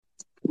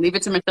Leave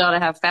it to Michelle to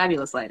have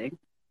fabulous lighting.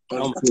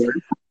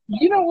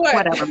 You know what?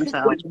 Whatever,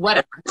 Michelle.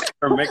 Whatever.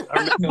 Her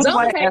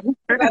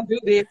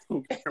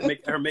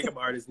makeup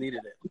artist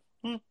needed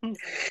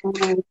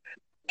it.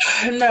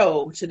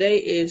 No, today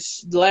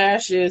is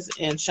lashes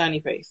and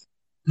shiny face.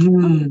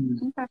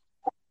 Okay.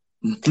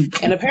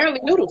 And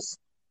apparently noodles.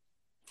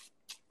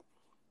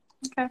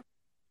 Okay.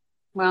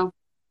 Well,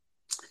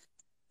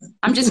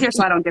 I'm just here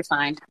so I don't get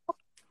fined.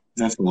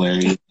 That's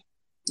hilarious.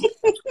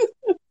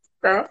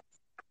 Girl.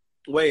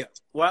 Wait,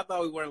 well, I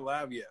thought we weren't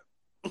live yet.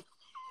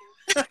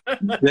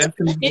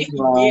 Definitely.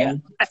 Yeah.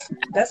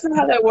 That's not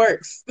how that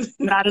works.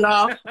 Not at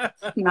all.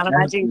 Not at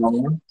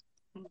all.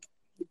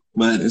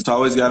 But it's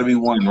always got to be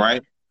one,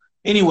 right?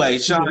 Anyway,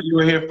 Sean, you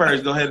were here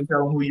first. Go ahead and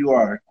tell them who you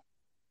are.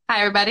 Hi,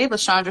 everybody.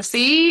 LaShondra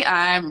C.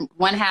 I'm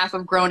one half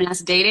of Grown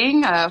Ass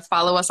Dating.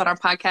 Follow us on our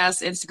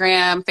podcast,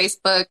 Instagram,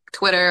 Facebook,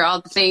 Twitter,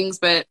 all the things.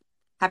 But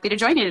happy to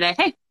join you today.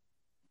 Hey.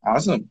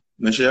 Awesome.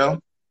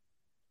 Michelle?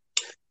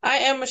 I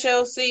am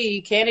Michelle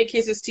C. Candid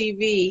Kisses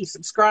TV.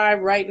 Subscribe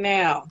right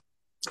now.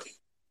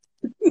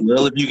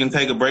 Well, if you can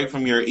take a break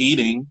from your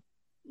eating.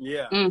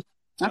 Yeah.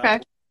 Okay.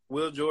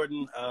 Will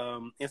Jordan,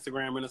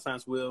 Instagram,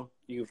 Renaissance Will.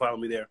 You can follow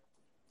me there.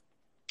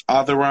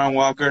 Author Ron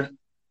Walker.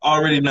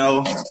 Already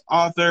know.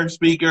 Author,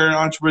 speaker,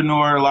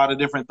 entrepreneur, a lot of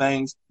different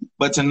things.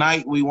 But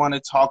tonight we want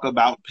to talk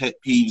about pet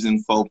peeves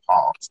and faux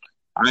pas.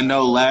 I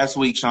know last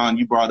week, Sean,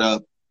 you brought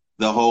up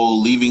the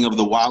whole leaving of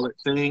the wallet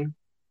thing.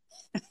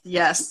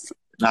 Yes.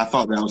 And I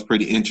thought that was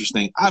pretty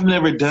interesting. I've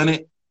never done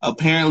it.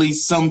 Apparently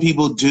some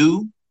people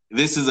do.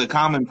 This is a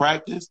common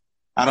practice.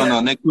 I don't know.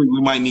 Next week we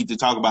might need to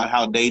talk about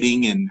how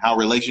dating and how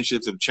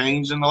relationships have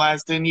changed in the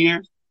last 10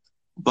 years.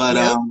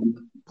 But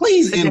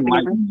please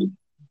enlighten me.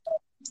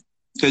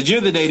 Because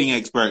you're the dating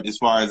expert as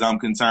far as I'm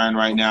concerned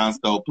right now.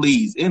 So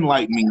please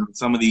enlighten me on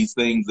some of these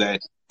things that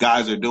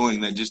guys are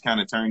doing that just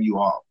kind of turn you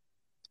off.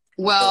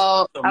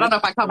 Well, I don't know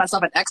if I call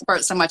myself an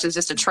expert so much as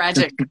just a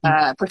tragic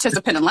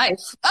participant in life.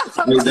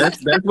 Hey,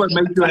 that's what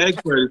makes you an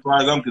expert as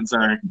far as I'm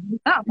concerned.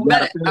 Oh,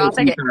 I'll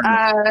take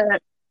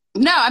it.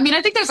 No, I mean,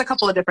 I think there's a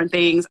couple of different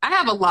things. I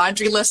have a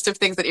laundry list of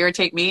things that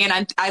irritate me.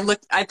 And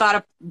I thought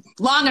of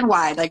long and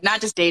wide, like not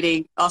just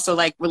dating, also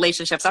like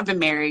relationships. I've been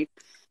married.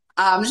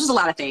 There's just a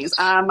lot of things.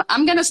 I'm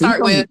going to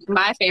start with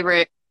my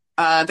favorite,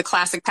 the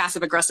classic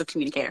passive aggressive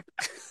communicator.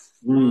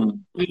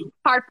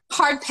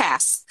 Hard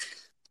pass.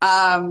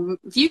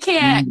 If you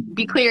can't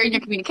be clear in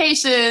your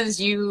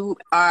communications, you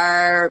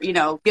are,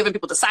 giving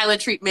people the silent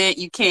treatment.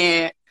 You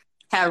can't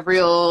have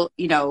real,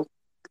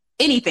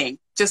 anything.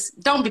 Just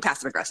don't be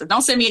passive aggressive.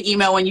 Don't send me an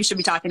email when you should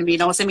be talking to me.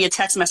 Don't send me a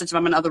text message if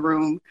I'm in another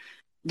room.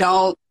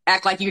 Don't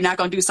act like you're not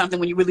going to do something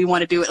when you really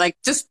want to do it. Like,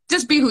 just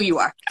be who you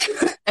are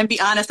and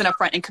be honest and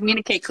upfront and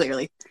communicate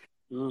clearly.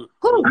 I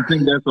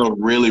think that's a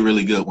really,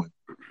 really good one.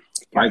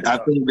 Like, I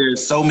think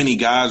there's so many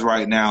guys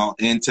right now.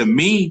 And to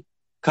me,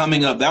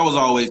 coming up, that was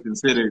always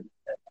considered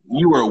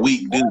you were a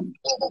weak dude.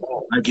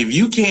 Like, if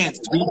you can't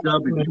speak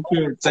up, if you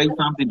can't say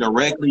something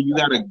directly, you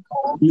got to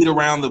beat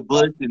around the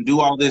bush and do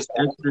all this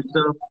extra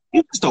stuff.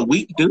 You're just a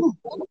weak dude.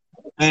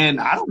 And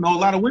I don't know a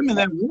lot of women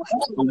that want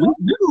a weak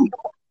dude.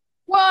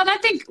 Well, and I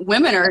think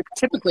women are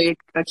typically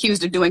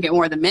accused of doing it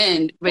more than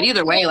men. But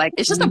either way, like,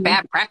 it's just a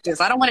bad practice.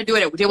 I don't want to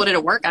deal with it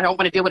at work. I don't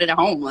want to deal with it at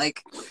home.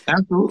 Like,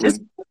 absolutely.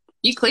 Just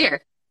be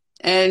clear.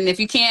 And if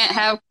you can't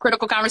have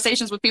critical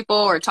conversations with people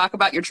or talk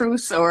about your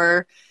truths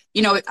or,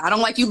 I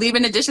don't like you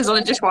leaving the dishes on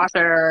the dishwasher.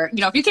 Or,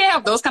 if you can't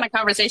have those kind of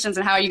conversations,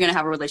 then how are you going to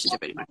have a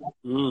relationship anyway?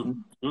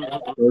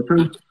 So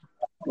true.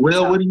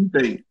 Will, what do you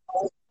think?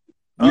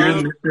 You're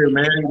Mr.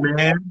 Married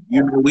Man.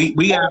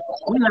 We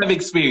have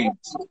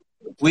experience.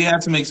 We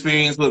have some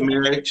experience with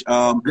marriage.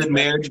 Good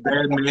marriage,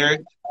 bad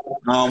marriage.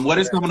 What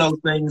are some of those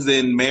things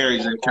in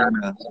marriage that kind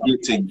of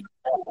get to you?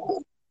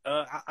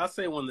 I'll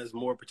say one that's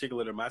more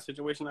particular to my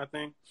situation, I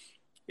think,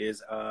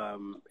 is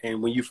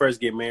and when you first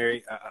get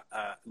married,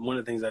 one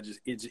of the things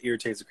it just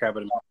irritates the crap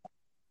out of me.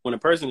 When a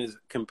person is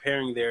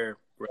comparing their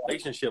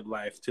relationship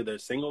life to their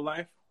single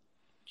life,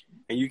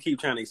 and you keep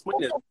trying to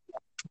explain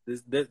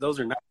it, those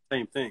are not the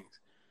same things.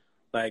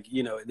 Like,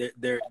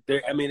 they're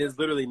I mean, it's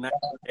literally not,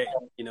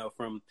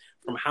 from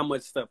how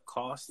much stuff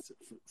costs,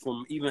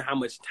 from even how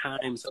much time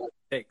it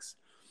takes.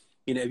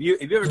 If you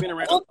ever been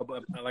around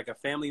like a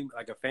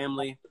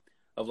family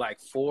of like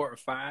 4 or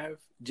 5,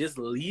 just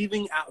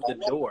leaving out the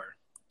door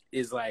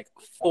is like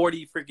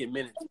 40 freaking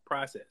minutes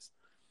process.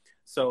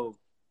 So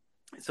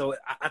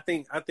I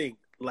think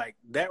like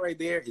that right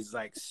there is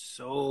like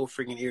so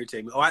freaking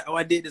irritating.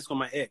 I did this with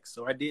my ex.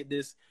 So I did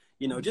this,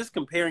 just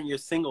comparing your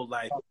single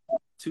life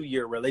to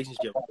your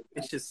relationship.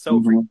 It's just so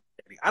freaking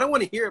irritating. I don't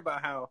want to hear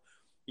about how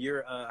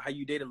you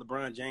dated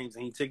LeBron James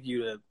and he took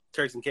you to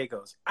Turks and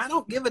Caicos. I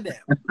don't give a damn.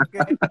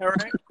 Okay?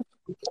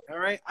 All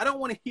right. I don't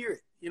want to hear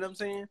it. You know what I'm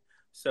saying?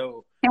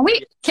 So can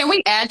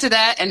we add to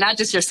that, and not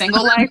just your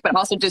single life, but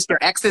also just your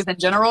exes in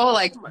general?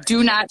 Like,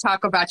 do not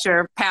talk about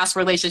your past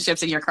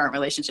relationships in your current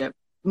relationship.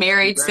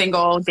 Married,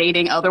 single,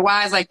 dating,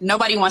 otherwise. Like,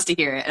 nobody wants to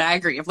hear it. And I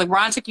agree. If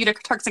LeBron took you to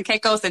Turks and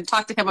Caicos, then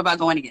talk to him about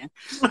going again.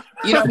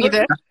 You don't need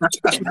to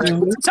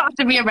talk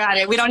to me about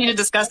it. We don't need to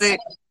discuss it.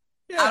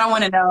 I don't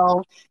want to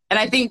know. And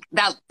I think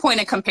that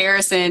point of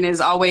comparison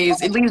is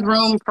always, it leaves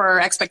room for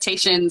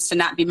expectations to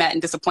not be met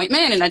and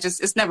disappointment. And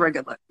it's never a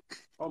good look.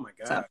 Oh my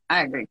God. So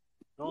I agree.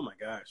 Oh my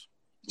gosh.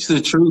 It's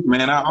the truth,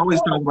 man. I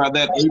always talk about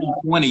that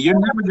 80-20. You're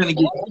never going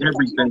to get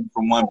everything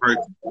from one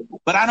person.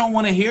 But I don't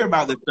want to hear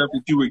about the stuff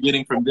that you were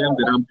getting from them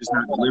that I'm just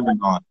not delivering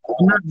on.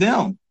 I'm not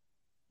them.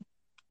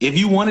 If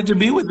you wanted to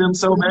be with them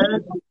so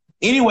bad.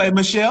 Anyway,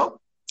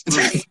 Michelle.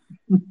 I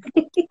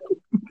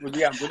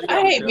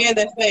hate men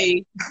that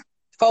say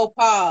faux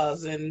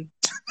pas and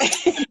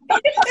that's the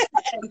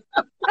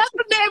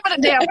name of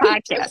the damn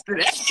podcast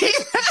today.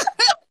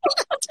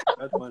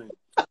 That's funny.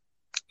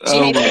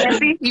 You hate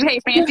fancy? You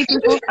hate fancy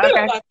people?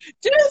 Okay.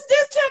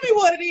 Just tell me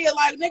what it is.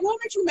 Like, nigga, what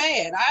makes you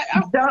mad?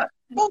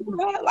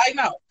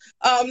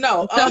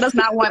 No. Phil does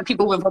not want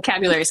people with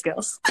vocabulary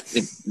skills.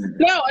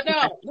 No.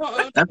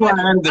 That's why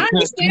I added the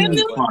understand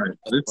them. part.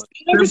 I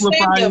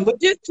understand them, but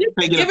just give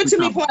it to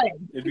me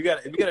plain. If you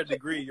got a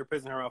degree, you're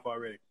pissing her off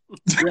already.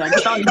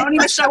 Don't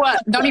even show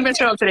up. Don't even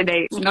show up to the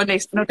date. No,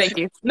 thank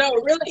you. No,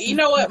 really. You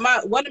know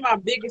what? One of my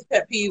biggest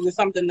pet peeves is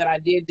something that I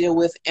did deal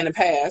with in the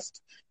past.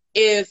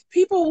 Is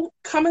people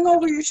coming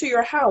over to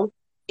your house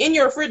in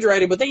your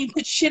refrigerator, but then you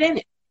put shit in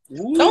it.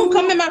 Ooh. Don't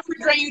come in my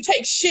refrigerator. You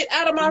take shit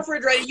out of my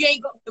refrigerator. If you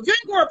ain't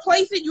gonna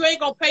replace it, you ain't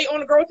gonna pay on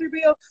the grocery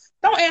bill.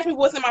 Don't ask me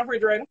what's in my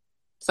refrigerator.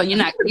 So you're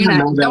not.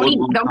 Don't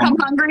come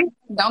hungry.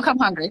 Don't come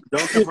hungry.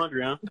 Don't come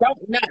hungry, huh?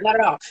 Not at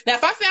all. Now,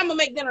 if I say I'm gonna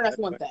make dinner, that's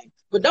one thing.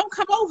 But don't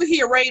come over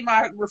here raid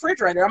my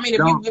refrigerator. I mean, if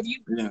you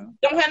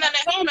don't have nothing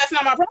at home, that's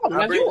not my problem.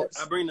 That's yours.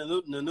 I bring the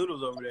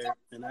noodles over there,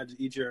 and I just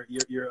eat your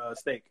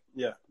steak.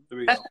 Yeah, there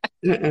we go.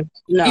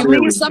 No, you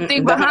leave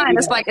something behind.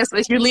 It's like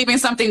you're leaving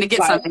something to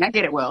get something. I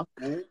get it, Will.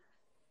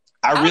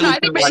 I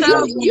think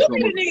Michelle, you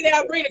be the nigga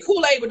that bring the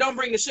Kool-Aid, but don't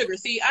bring the sugar.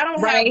 See, I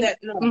don't have that.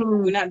 No,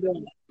 we're not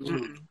doing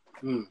that.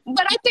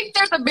 But I think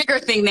there's a bigger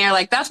thing there.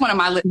 Like that's one of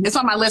my it's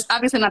on my list.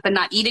 Obviously not the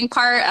not eating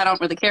part. I don't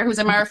really care who's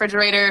in my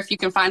refrigerator. If you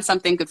can find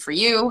something good for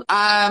you,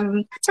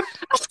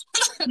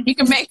 you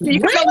can make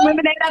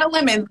lemonade out of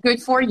lemons.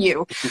 Good for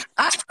you.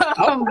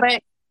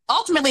 But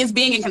ultimately, it's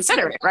being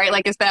inconsiderate, right?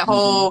 Like it's that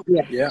whole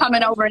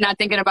coming over, not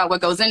thinking about what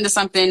goes into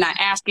something, not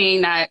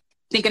asking, not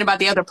thinking about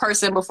the other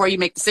person before you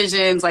make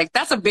decisions. Like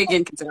that's a big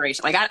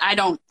inconsideration. Like I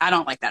don't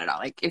like that at all.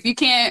 Like if you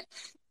can't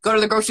go to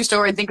the grocery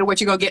store and think of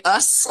what you're going to get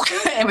us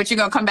and what you're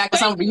going to come back with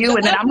something for you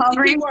and then I'm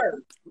hungry.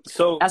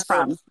 So that's a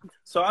problem.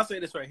 So I'll say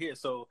this right here.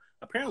 So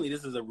apparently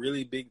this is a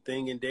really big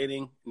thing in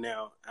dating.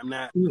 Now,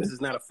 this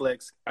is not a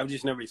flex. I've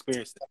just never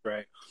experienced it,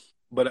 right?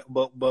 But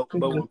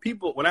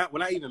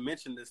when I even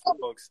mentioned this to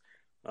folks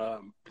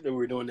that we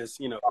were doing this,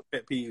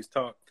 pet peeves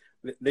talk,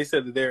 they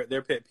said that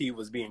their pet peeve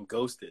was being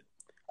ghosted.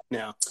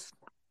 Now,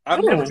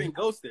 I've never been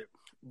ghosted,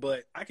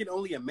 but I can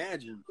only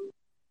imagine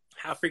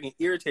how freaking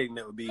irritating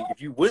that would be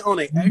if you went on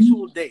an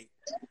actual date,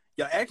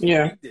 y'all actually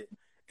picked it,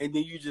 and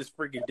then you just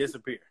freaking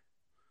disappear.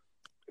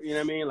 You know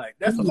what I mean? Like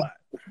that's a lot.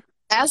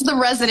 As the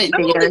resident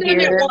dater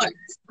here,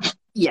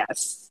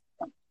 yes,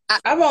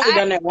 I've only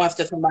done that once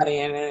to somebody,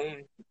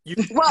 and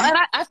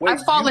I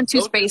fall in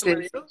two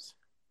spaces.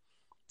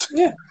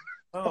 Yeah.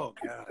 Oh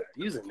God,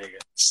 you's a nigga.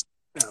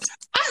 No.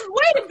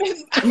 Wait a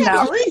minute. I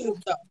have a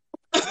reason though.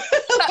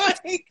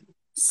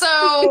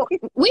 So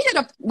we did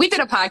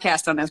a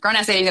podcast on this. Grown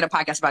Ass Dating did a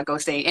podcast about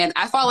ghosting, and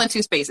I fall in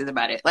two spaces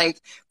about it. Like,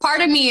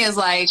 part of me is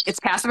like, it's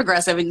passive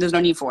aggressive, and there's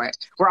no need for it.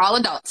 We're all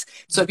adults,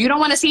 so if you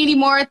don't want to see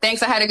anymore,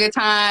 thanks. I had a good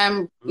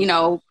time.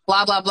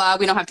 Blah blah blah.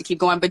 We don't have to keep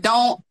going, but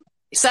don't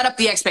set up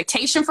the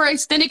expectation for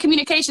extended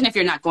communication if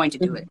you're not going to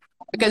do it,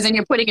 because then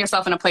you're putting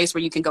yourself in a place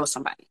where you can ghost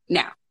somebody.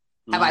 Now,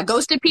 have I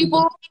ghosted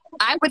people?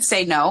 I would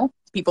say no.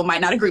 People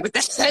might not agree with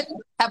that.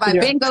 Have I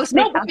been ghosted?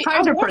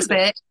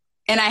 100%.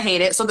 And I hate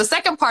it. So the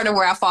second part of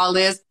where I fall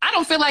is I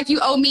don't feel like you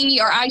owe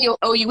me or I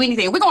owe you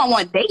anything. We're going on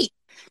one date.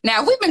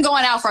 Now, if we've been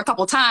going out for a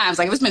couple times,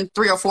 like if it's been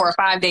 3 or 4 or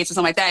 5 dates or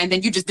something like that, and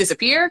then you just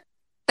disappear,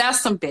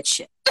 that's some bitch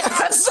shit.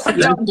 So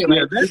don't do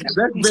it. That's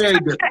very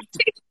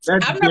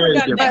different. I've never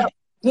done that.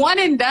 One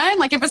and done,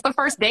 like if it's the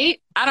first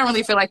date, I don't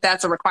really feel like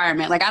that's a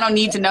requirement. Like I don't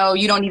need to know,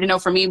 you don't need to know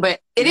for me,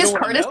 but it is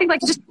courtesy.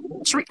 Like just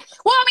treat.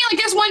 Well, I mean, like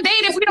there's one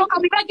date. If we don't call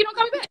me back, you don't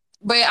call me back.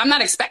 But I'm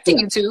not expecting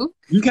you to.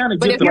 You kind of.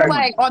 But if you're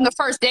like on the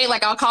first date,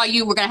 like I'll call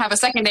you, we're gonna have a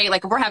second date,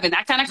 like if we're having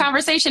that kind of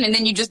conversation, and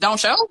then you just don't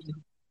show.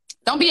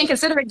 Don't be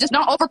inconsiderate. Just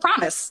don't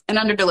overpromise and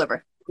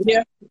underdeliver.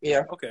 Yeah.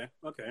 Okay.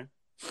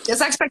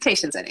 There's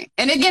expectations in it,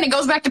 and again, it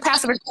goes back to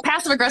passive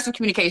aggressive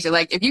communication.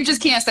 Like if you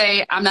just can't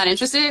say I'm not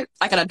interested,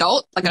 like an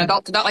adult to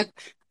adult. Like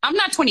I'm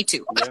not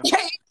 22. Yeah.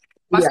 Okay.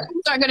 My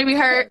feelings aren't going to be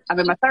hurt. I'm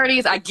in my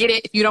 30s. I get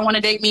it. If you don't want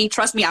to date me,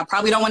 trust me, I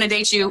probably don't want to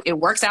date you. It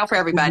works out for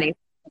everybody.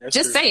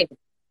 Just say it.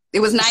 It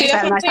was nice. I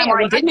had a nice time,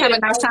 or I didn't have a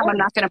nice time. I'm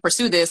not going to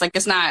pursue this. Like,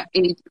 it's not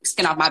any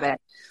skin off my back.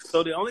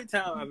 So the only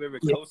time I've ever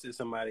ghosted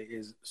somebody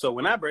is, so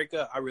when I break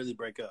up, I really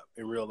break up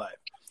in real life.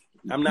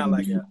 I'm not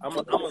like I'm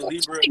a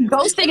Libra.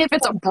 Ghosting if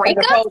it's a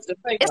breakup?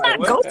 It's not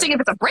ghosting if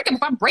it's a breakup.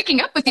 If I'm breaking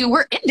up with you,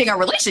 we're ending a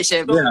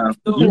relationship. Yeah,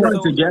 you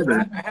work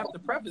together. I have to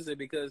preface it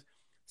because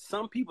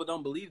some people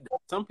don't believe that.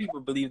 Some people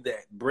believe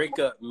that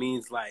breakup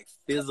means like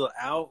fizzle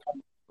out.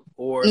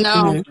 or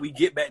No. we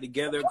get back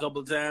together a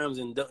couple of times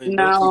and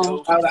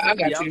No. I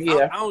got you.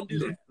 Yeah. I don't do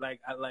that. Like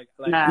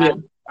Nah. Yeah.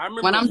 I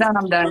remember When I'm done,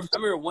 I'm done. I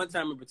remember one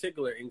time in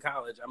particular in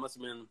college. I must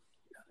have been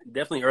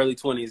definitely early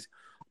 20s,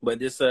 but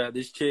this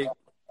chick,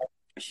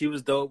 she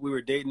was dope. We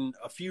were dating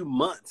a few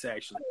months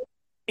actually.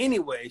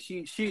 Anyway,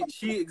 she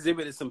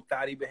exhibited some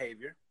thotty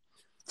behavior.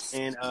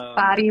 And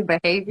Body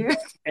behavior.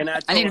 and I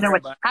I need to know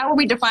how are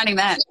we defining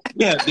that?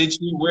 Yeah, did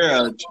she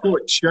wear a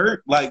short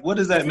shirt? Like, what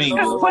does that mean?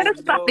 What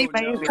is body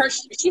behavior?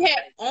 She had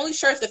only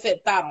shirts that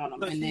fit thought on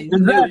them, and then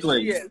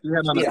Exactly. She She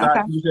had on a yeah.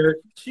 thigh t-shirt.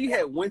 She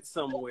had went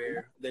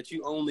somewhere that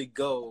you only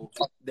go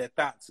that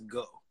thoughts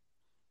go.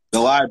 The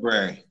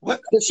library.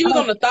 What? but she was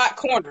on the thought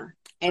corner,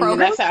 and then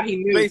that's how he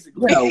knew.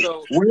 Basically, Yeah,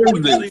 so where we is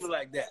just this? leave it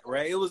like that,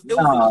 right? It was Is it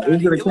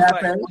it a was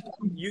cafe? like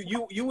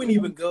you wouldn't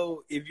even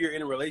go if you're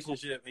in a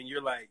relationship and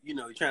you're like, you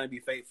know, you're trying to be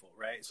faithful,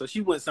 right? So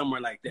she went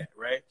somewhere like that,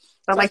 right?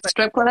 So like the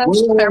strip club,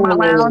 Whoa. Fairmont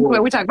Lounge, what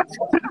are we talking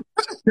about?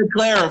 To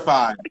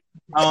clarify,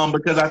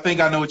 because I think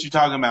I know what you're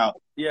talking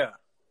about. Yeah,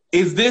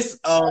 Is this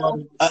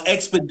an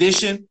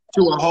expedition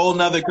to a whole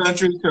nother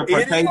country to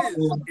partake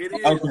in? it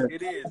is, Okay.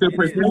 it is, To it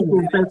partake is.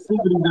 in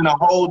festivities in a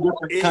whole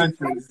different It-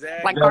 country.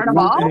 exactly. Like that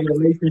Carnival? you're in a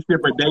relationship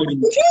or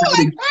dating.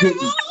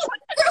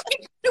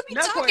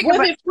 Not quite.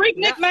 Was it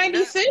Freaknik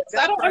 '96?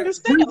 I don't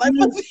understand. Like,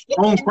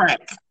 On crack.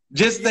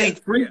 Just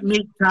think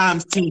Freaknik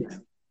times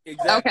 10.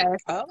 Exactly.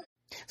 Okay.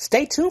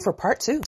 Stay tuned for part 2.